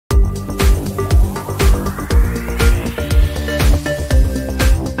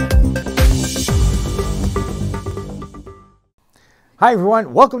Hi,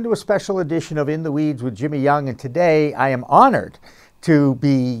 everyone. Welcome to a special edition of In the Weeds with Jimmy Young. And today I am honored to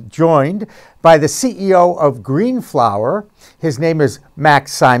be joined by the CEO of Green Flower. His name is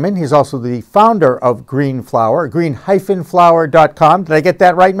Max Simon. He's also the founder of Green Flower, green-flower.com. Did I get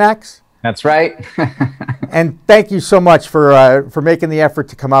that right, Max? That's right. And thank you so much for making the effort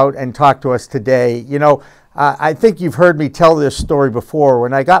to come out and talk to us today. You know, I think you've heard me tell this story before.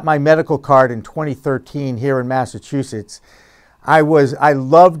 When I got my medical card in 2013 here in Massachusetts, I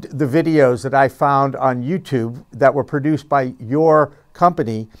loved the videos that I found on YouTube that were produced by your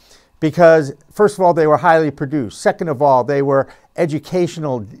company because, first of all, they were highly produced. Second of all, they were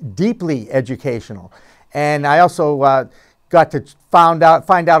educational, deeply educational. And I also got to find out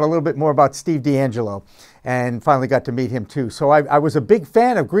a little bit more about Steve D'Angelo and finally got to meet him too. So I was a big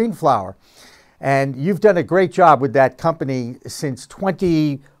fan of Green Flower. And you've done a great job with that company since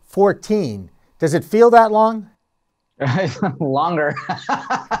 2014. Does it feel that long? Longer.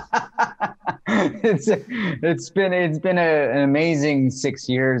 It's been an amazing 6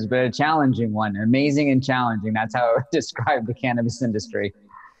 years, but a challenging one. Amazing and challenging. That's how I would describe the cannabis industry.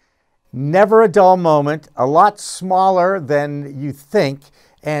 Never a dull moment, a lot smaller than you think.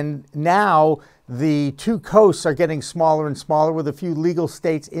 And now the two coasts are getting smaller and smaller with a few legal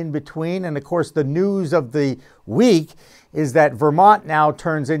states in between. And of course, the news of the week is that Vermont now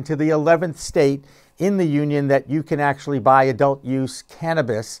turns into the 11th state in the union that you can actually buy adult use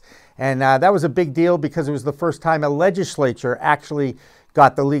cannabis. And that was a big deal because it was the first time a legislature actually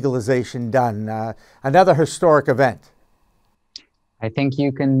got the legalization done. Another historic event. I think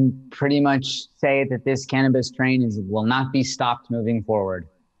you can pretty much say that this cannabis train will not be stopped moving forward.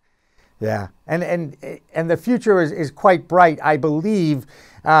 Yeah, and the future is quite bright. I believe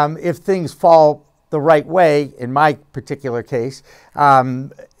if things fall the right way, in my particular case,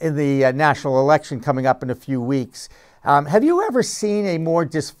 in the national election coming up in a few weeks. Have you ever seen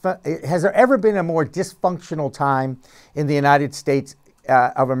has there ever been a more dysfunctional time in the United States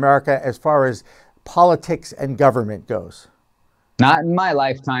of America as far as politics and government goes? Not in my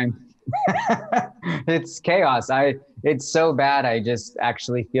lifetime. It's chaos. It's so bad. I just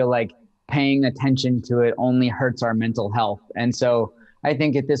actually feel like paying attention to it only hurts our mental health. And so I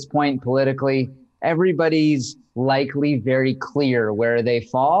think at this point, politically, everybody's likely very clear where they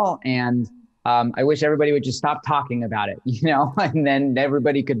fall. And I wish everybody would just stop talking about it, and then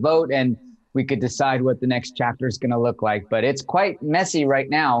everybody could vote and we could decide what the next chapter is going to look like. But it's quite messy right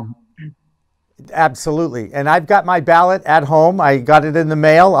now. Absolutely. And I've got my ballot at home. I got it in the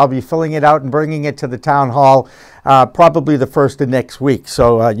mail. I'll be filling it out and bringing it to the town hall probably the first of next week.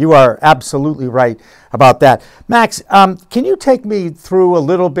 So you are absolutely right about that. Max, can you take me through a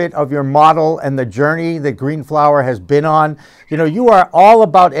little bit of your model and the journey that Green Flower has been on? You know, you are all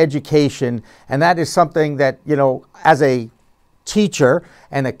about education, and that is something that, as a teacher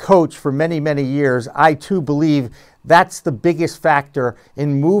and a coach for many, many years, I too believe that's the biggest factor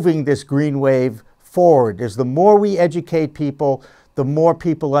in moving this green wave forward. Is the more we educate people, the more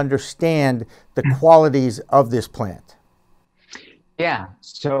people understand the qualities of this plant. Yeah,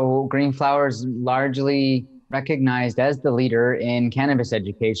 so Green Flower is largely recognized as the leader in cannabis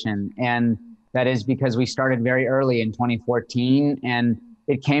education. And that is because we started very early in 2014. And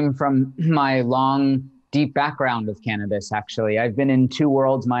it came from my long, deep background of cannabis, actually. I've been in two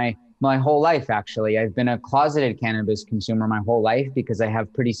worlds my whole life, actually. I've been a closeted cannabis consumer my whole life because I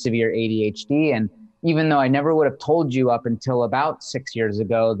have pretty severe ADHD. And even though I never would have told you up until about 6 years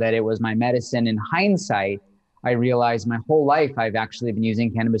ago that it was my medicine, in hindsight, I realized my whole life I've actually been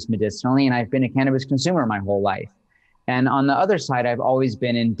using cannabis medicinally, and I've been a cannabis consumer my whole life. And on the other side, I've always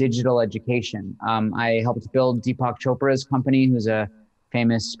been in digital education. I helped build Deepak Chopra's company, who's a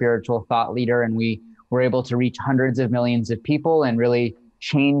famous spiritual thought leader, and we were able to reach hundreds of millions of people and really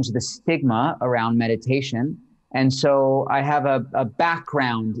change the stigma around meditation. And so I have a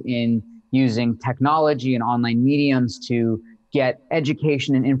background in using technology and online mediums to get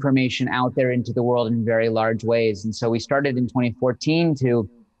education and information out there into the world in very large ways. And so we started in 2014 to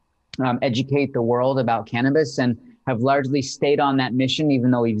educate the world about cannabis, and have largely stayed on that mission,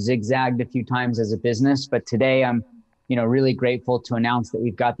 even though we've zigzagged a few times as a business. But today I'm really grateful to announce that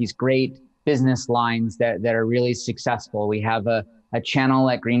we've got these great business lines that are really successful. We have a channel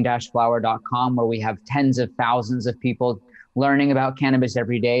at green-flower.com where we have tens of thousands of people learning about cannabis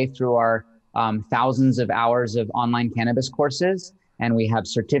every day through our thousands of hours of online cannabis courses. And we have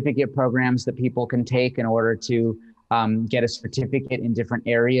certificate programs that people can take in order to get a certificate in different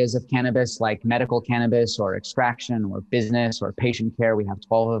areas of cannabis, like medical cannabis or extraction or business or patient care. We have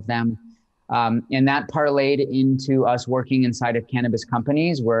 12 of them. And that parlayed into us working inside of cannabis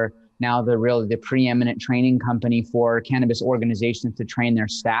companies where now the preeminent training company for cannabis organizations to train their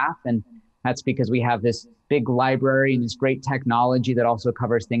staff. And that's because we have this big library and this great technology that also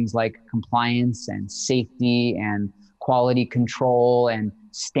covers things like compliance and safety and quality control and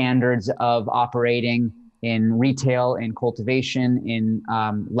standards of operating in retail, in cultivation, in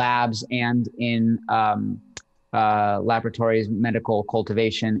labs, and in laboratories, medical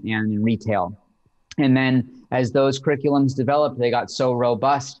cultivation, and in retail. And then as those curriculums developed, they got so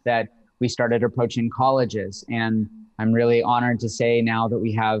robust that we started approaching colleges. And I'm really honored to say now that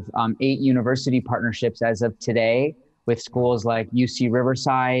we have 8 university partnerships as of today with schools like UC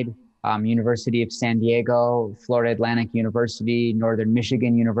Riverside, University of San Diego, Florida Atlantic University, Northern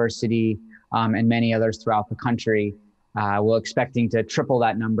Michigan University, and many others throughout the country. We're expecting to triple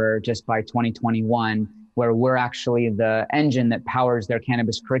that number just by 2021, where we're actually the engine that powers their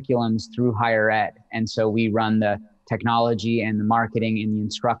cannabis curriculums through higher ed. And so we run the technology and the marketing and the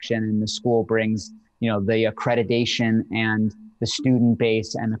instruction, and the school brings, the accreditation and the student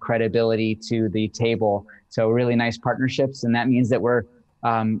base and the credibility to the table. So really nice partnerships. And that means that we're,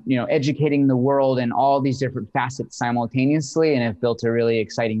 educating the world in all these different facets simultaneously, and have built a really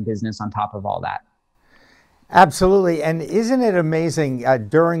exciting business on top of all that. Absolutely. And isn't it amazing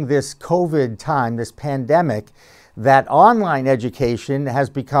during this COVID time, this pandemic, that online education has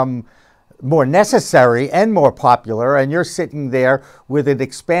become more necessary and more popular, and you're sitting there with an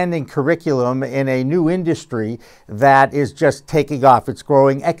expanding curriculum in a new industry that is just taking off. It's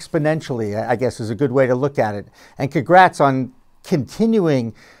growing exponentially, I guess is a good way to look at it. And congrats on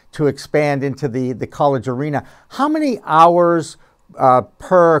continuing to expand into the college arena. How many hours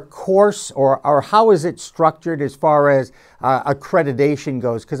per course, or how is it structured as far as accreditation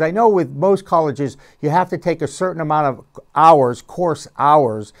goes? Because I know with most colleges, you have to take a certain amount of hours, course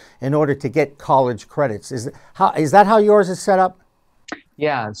hours, in order to get college credits. Is that how yours is set up?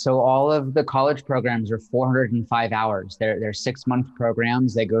 Yeah, so all of the college programs are 405 hours. They're 6-month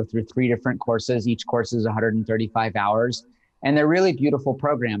programs. They go through 3 different courses. Each course is 135 hours. And they're really beautiful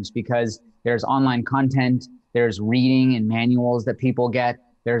programs because there's online content, there's reading and manuals that people get,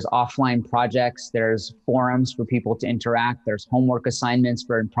 there's offline projects, there's forums for people to interact, there's homework assignments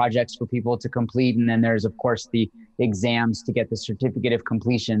and projects for people to complete, and then there's, of course, the exams to get the certificate of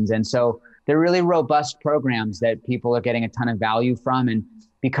completions. And so they're really robust programs that people are getting a ton of value from. And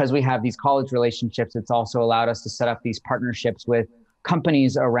because we have these college relationships, it's also allowed us to set up these partnerships with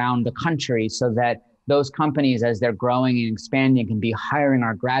companies around the country so that those companies, as they're growing and expanding, can be hiring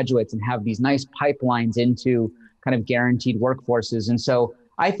our graduates and have these nice pipelines into kind of guaranteed workforces. And so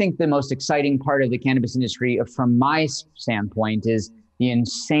I think the most exciting part of the cannabis industry, from my standpoint, is the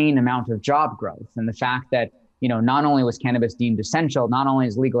insane amount of job growth and the fact that, not only was cannabis deemed essential, not only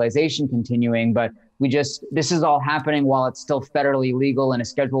is legalization continuing, but this is all happening while it's still federally legal and a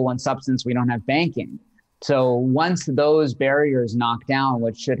Schedule I substance. We don't have banking. So once those barriers knock down,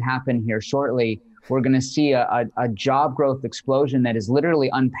 which should happen here shortly, we're going to see a job growth explosion that is literally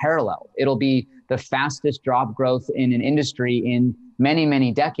unparalleled. It'll be the fastest job growth in an industry in many,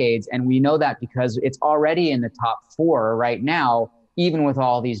 many decades. And we know that because it's already in the top 4 right now, even with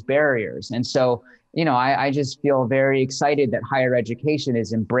all these barriers. And so, I just feel very excited that higher education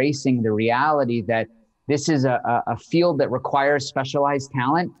is embracing the reality that this is a field that requires specialized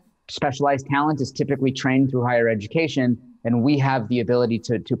talent. Specialized talent is typically trained through higher education. And we have the ability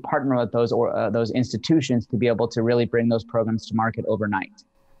to partner with those institutions to be able to really bring those programs to market overnight.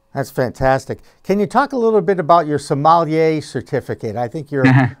 That's fantastic. Can you talk a little bit about your sommelier certificate? I think you're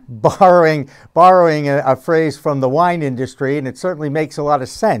borrowing a phrase from the wine industry, and it certainly makes a lot of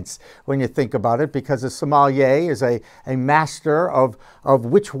sense when you think about it, because a sommelier is a master of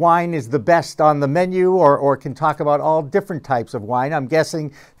which wine is the best on the menu, or can talk about all different types of wine. I'm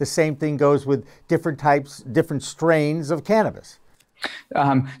guessing the same thing goes with different strains of cannabis.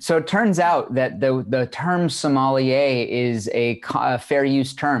 So it turns out that the term sommelier is a fair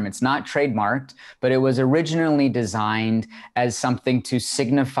use term. It's not trademarked, but it was originally designed as something to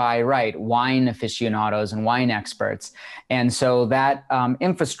signify, wine aficionados and wine experts. And so that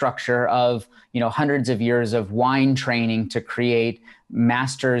infrastructure of, hundreds of years of wine training to create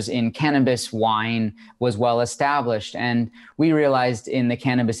masters in cannabis wine was well established. And we realized in the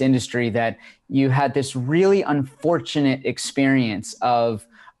cannabis industry that you had this really unfortunate experience of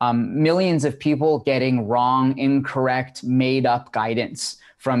millions of people getting wrong, incorrect, made up guidance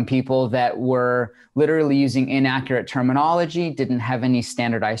from people that were literally using inaccurate terminology, didn't have any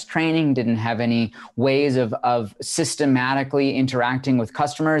standardized training, didn't have any ways of systematically interacting with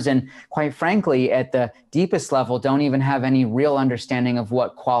customers, and quite frankly, at the deepest level, don't even have any real understanding of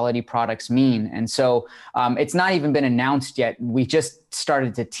what quality products mean. And so it's not even been announced yet. We just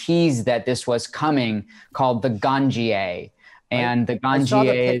started to tease that this was coming, called the Ganjie. And the I saw the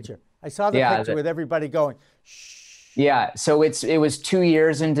Ganjie, picture. I saw the yeah, picture with everybody going, shh. yeah, so it was 2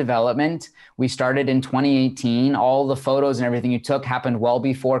 years in development. We started in 2018. All the photos and everything you took happened well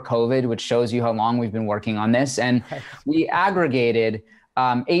before COVID, which shows you how long we've been working on this. And we aggregated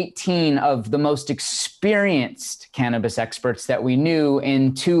 18 of the most experienced cannabis experts that we knew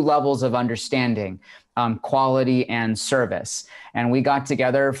in two levels of understanding, quality and service. And we got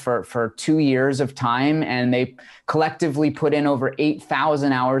together for 2 years of time, and they collectively put in over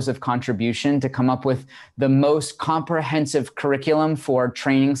 8,000 hours of contribution to come up with the most comprehensive curriculum for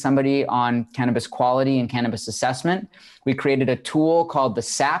training somebody on cannabis quality and cannabis assessment. We created a tool called the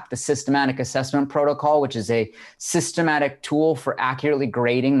SAP, the Systematic Assessment Protocol, which is a systematic tool for accurately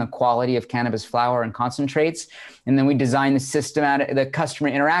grading the quality of cannabis flower and concentrates. And then we designed the customer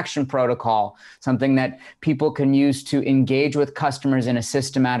interaction protocol, something that people can use to engage with customers in a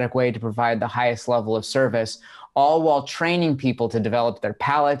systematic way to provide the highest level of service, all while training people to develop their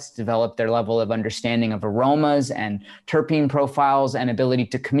palates, develop their level of understanding of aromas and terpene profiles, and ability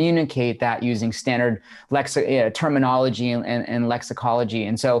to communicate that using standard terminology and lexicology.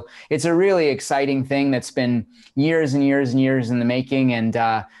 And so it's a really exciting thing that's been years and years and years in the making. And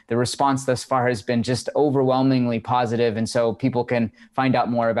the response thus far has been just overwhelmingly positive. And so people can find out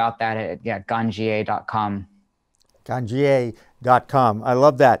more about that at ganjie.com. Ganjie.com. I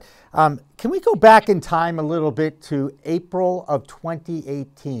love that. Can we go back in time a little bit to April of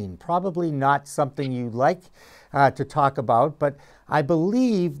 2018? Probably not something you like to talk about, but I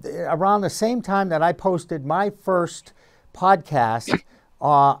believe around the same time that I posted my first podcast,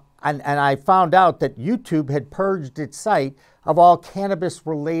 and I found out that YouTube had purged its site of all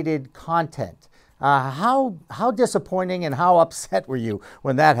cannabis-related content. How disappointing and how upset were you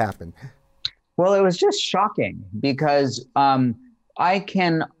when that happened? Well, it was just shocking because I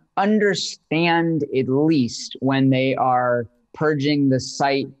can understand at least when they are purging the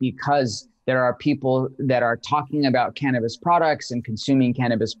site because there are people that are talking about cannabis products, and consuming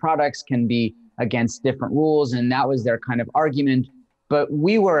cannabis products can be against different rules. And that was their kind of argument. But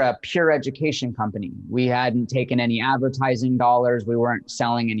we were a pure education company. We hadn't taken any advertising dollars. We weren't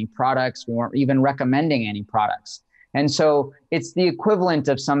selling any products. We weren't even recommending any products. And so it's the equivalent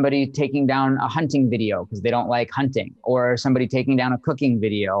of somebody taking down a hunting video because they don't like hunting, or somebody taking down a cooking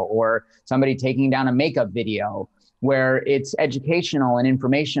video, or somebody taking down a makeup video, where it's educational and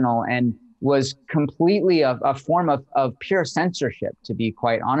informational, and was completely a form of pure censorship, to be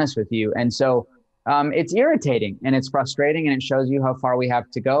quite honest with you. And so it's irritating and it's frustrating, and it shows you how far we have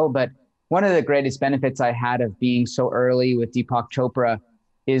to go. But one of the greatest benefits I had of being so early with Deepak Chopra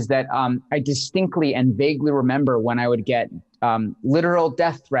is that I distinctly and vaguely remember when I would get literal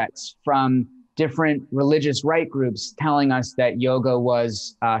death threats from different religious right groups telling us that yoga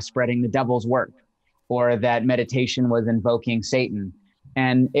was spreading the devil's work, or that meditation was invoking Satan.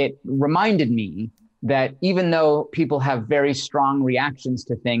 And it reminded me that even though people have very strong reactions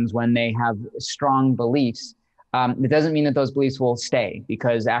to things when they have strong beliefs, it doesn't mean that those beliefs will stay,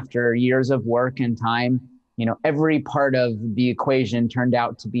 because after years of work and time, every part of the equation turned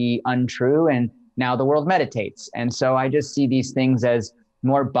out to be untrue, and now the world meditates. And so I just see these things as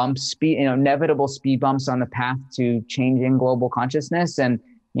more bumps, inevitable speed bumps on the path to changing global consciousness. And,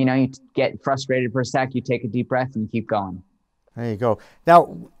 you get frustrated for a sec, you take a deep breath and keep going. There you go.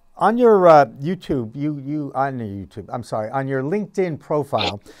 Now, on your YouTube, on your LinkedIn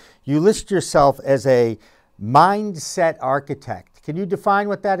profile, you list yourself as a mindset architect. Can you define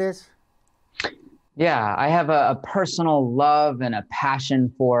what that is? Yeah, I have a personal love and a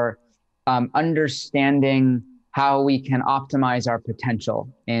passion for understanding how we can optimize our potential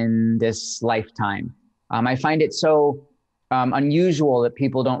in this lifetime. I find it so unusual that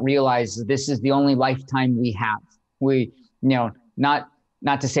people don't realize this is the only lifetime we have.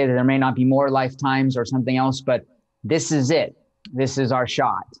 Not to say that there may not be more lifetimes or something else, but this is it. This is our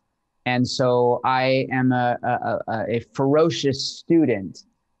shot. And so I am a ferocious student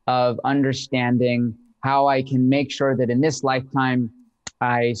of understanding how I can make sure that in this lifetime,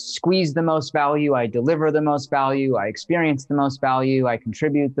 I squeeze the most value, I deliver the most value, I experience the most value, I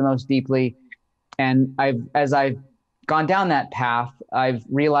contribute the most deeply. And as I've gone down that path, I've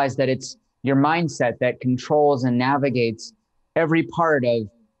realized that it's your mindset that controls and navigates every part of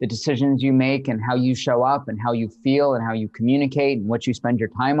the decisions you make and how you show up and how you feel and how you communicate and what you spend your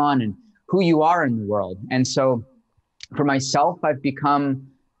time on and who you are in the world. And so for myself, I've become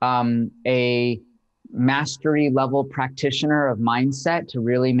a mastery level practitioner of mindset to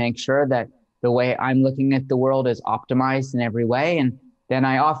really make sure that the way I'm looking at the world is optimized in every way. And then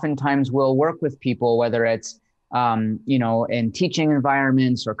I oftentimes will work with people, whether it's, in teaching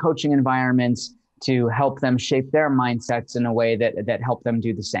environments or coaching environments, to help them shape their mindsets in a way that help them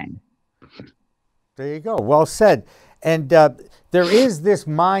do the same. There you go. Well said. And there is this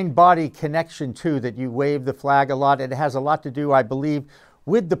mind-body connection too that you wave the flag a lot. It has a lot to do, I believe,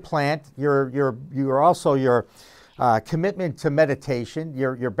 with the plant. Your also your commitment to meditation.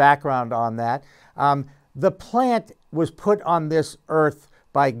 Your background on that. The plant was put on this earth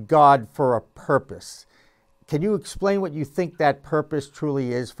by God for a purpose. Can you explain what you think that purpose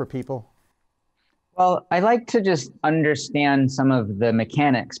truly is for people? Well, I like to just understand some of the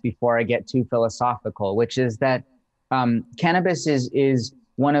mechanics before I get too philosophical, which is that cannabis is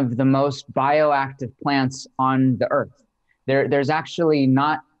one of the most bioactive plants on the earth. There's actually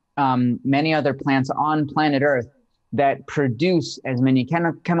not many other plants on planet Earth that produce as many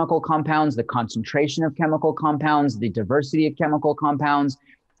chemical compounds, the concentration of chemical compounds, the diversity of chemical compounds,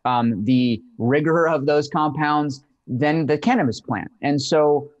 the rigor of those compounds than the cannabis plant. And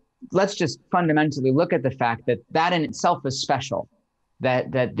so let's just fundamentally look at the fact that that in itself is special,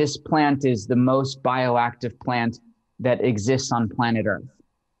 that this plant is the most bioactive plant that exists on planet Earth.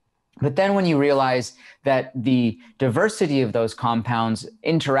 But then when you realize that the diversity of those compounds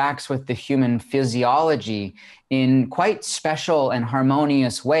interacts with the human physiology in quite special and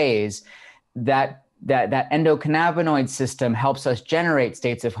harmonious ways, that endocannabinoid system helps us generate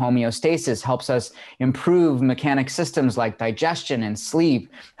states of homeostasis, helps us improve mechanic systems like digestion and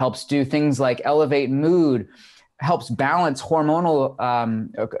sleep, helps do things like elevate mood, helps balance hormonal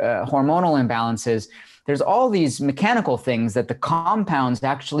imbalances. There's all these mechanical things that the compounds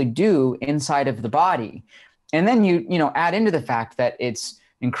actually do inside of the body. And then you add into the fact that it's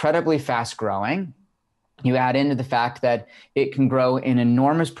incredibly fast growing. You add into the fact that it can grow in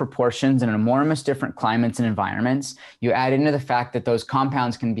enormous proportions in enormous different climates and environments. You add into the fact that those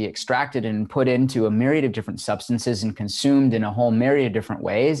compounds can be extracted and put into a myriad of different substances and consumed in a whole myriad of different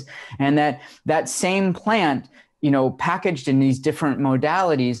ways. And that same plant, packaged in these different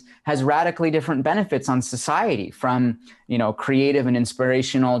modalities, has radically different benefits on society, from, creative and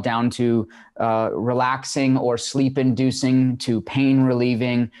inspirational down to relaxing or sleep inducing, to pain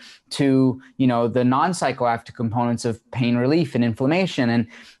relieving, to, the non-psychoactive components of pain relief and inflammation. And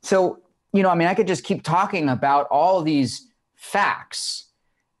so, I could just keep talking about all these facts.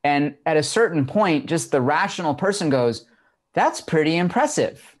 And at a certain point, just the rational person goes, that's pretty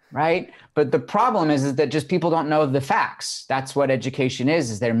impressive, right? But the problem is that just people don't know the facts. That's what education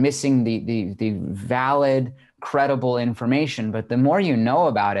is they're missing the valid, credible information. But the more you know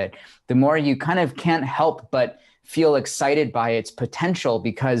about it, the more you kind of can't help but feel excited by its potential,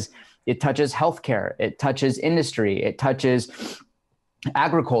 because it touches healthcare, it touches industry, it touches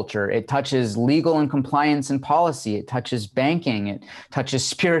agriculture, it touches legal and compliance and policy, it touches banking, it touches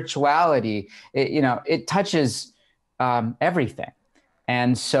spirituality, it touches everything.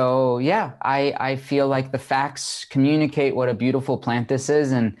 And so, yeah, I feel like the facts communicate what a beautiful plant this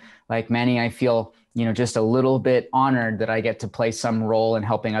is. And like many, I feel, just a little bit honored that I get to play some role in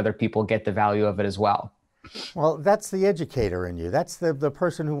helping other people get the value of it as well. Well, that's the educator in you. That's the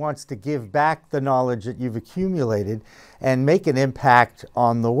person who wants to give back the knowledge that you've accumulated and make an impact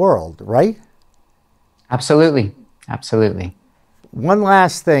on the world, right? Absolutely. Absolutely. One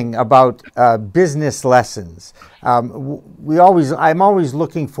last thing about business lessons. I'm always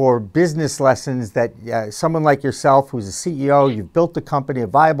looking for business lessons that someone like yourself, who's a CEO, you've built a company, a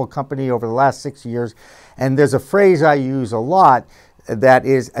viable company over the last 6 years. And there's a phrase I use a lot that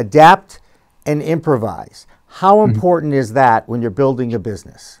is adapt and improvise. How important is that when you're building a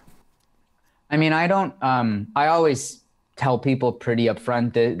business? I always tell people pretty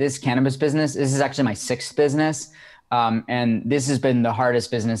upfront that this cannabis business, this is actually my 6th business. And this has been the hardest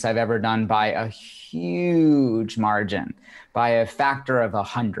business I've ever done by a huge margin, by a factor of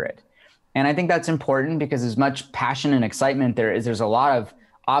 100. And I think that's important because as much passion and excitement there's a lot of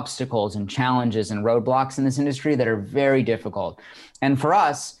obstacles and challenges and roadblocks in this industry that are very difficult. And for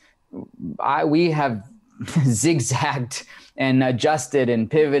us, we have zigzagged and adjusted and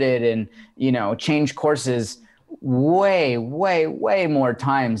pivoted and, changed courses way, way, way more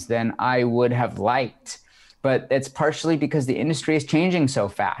times than I would have liked. but it's partially because the industry is changing so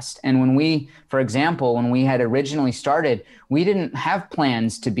fast. And when we, for example, when we had originally started, we didn't have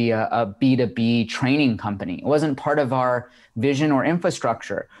plans to be a B2B training company. It wasn't part of our vision or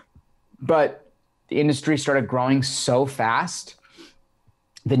infrastructure. But the industry started growing so fast.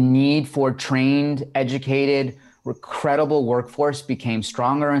 The need for trained, educated, credible workforce became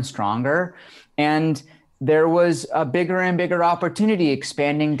stronger and stronger. And there was a bigger and bigger opportunity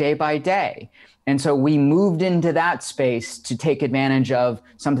expanding day by day. And so we moved into that space to take advantage of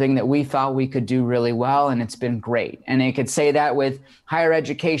something that we thought we could do really well, and it's been great. And I could say that with higher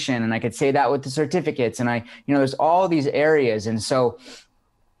education, and I could say that with the certificates, and there's all these areas. And so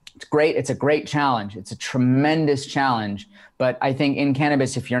it's great. It's a great challenge. It's a tremendous challenge. But I think in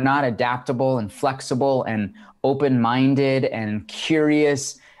cannabis, if you're not adaptable and flexible and open-minded and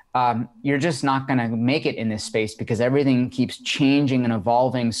curious, you're just not going to make it in this space, because everything keeps changing and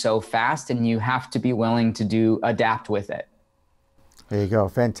evolving so fast, and you have to be willing to adapt with it. There you go.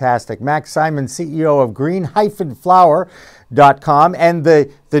 Fantastic. Max Simon, CEO of green-flower.com. And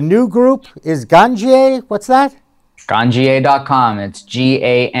the new group is Ganjier. What's that? Ganjier.com. It's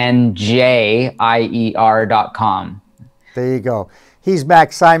GANJIER.com. There you go. He's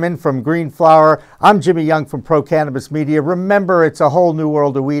Max Simon from Green Flower. I'm Jimmy Young from Pro Cannabis Media. Remember, it's a whole new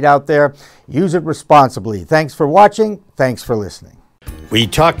world of weed out there. Use it responsibly. Thanks for watching. Thanks for listening.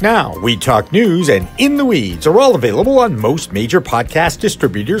 Weed Talk Now, Weed Talk News, and In the Weeds are all available on most major podcast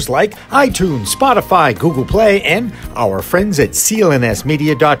distributors like iTunes, Spotify, Google Play, and our friends at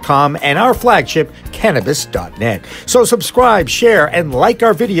clnsmedia.com and our flagship, cannabis.net. So subscribe, share, and like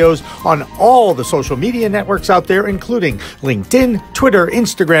our videos on all the social media networks out there, including LinkedIn, Twitter,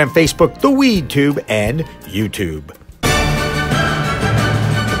 Instagram, Facebook, the WeedTube, and YouTube.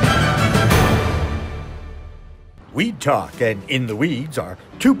 Weed Talk and In the Weeds are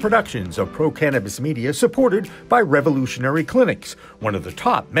two productions of Pro Cannabis Media supported by Revolutionary Clinics, one of the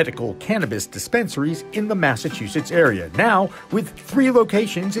top medical cannabis dispensaries in the Massachusetts area, now with 3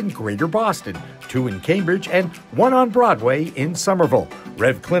 locations in Greater Boston, 2 in Cambridge and 1 on Broadway in Somerville.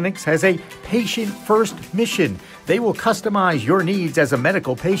 Rev Clinics has a patient-first mission. They will customize your needs as a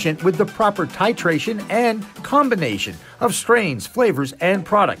medical patient with the proper titration and combination of strains, flavors, and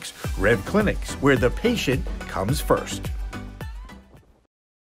products. Rev Clinics, where the patient comes first.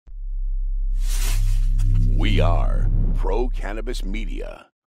 We are Pro Cannabis Media.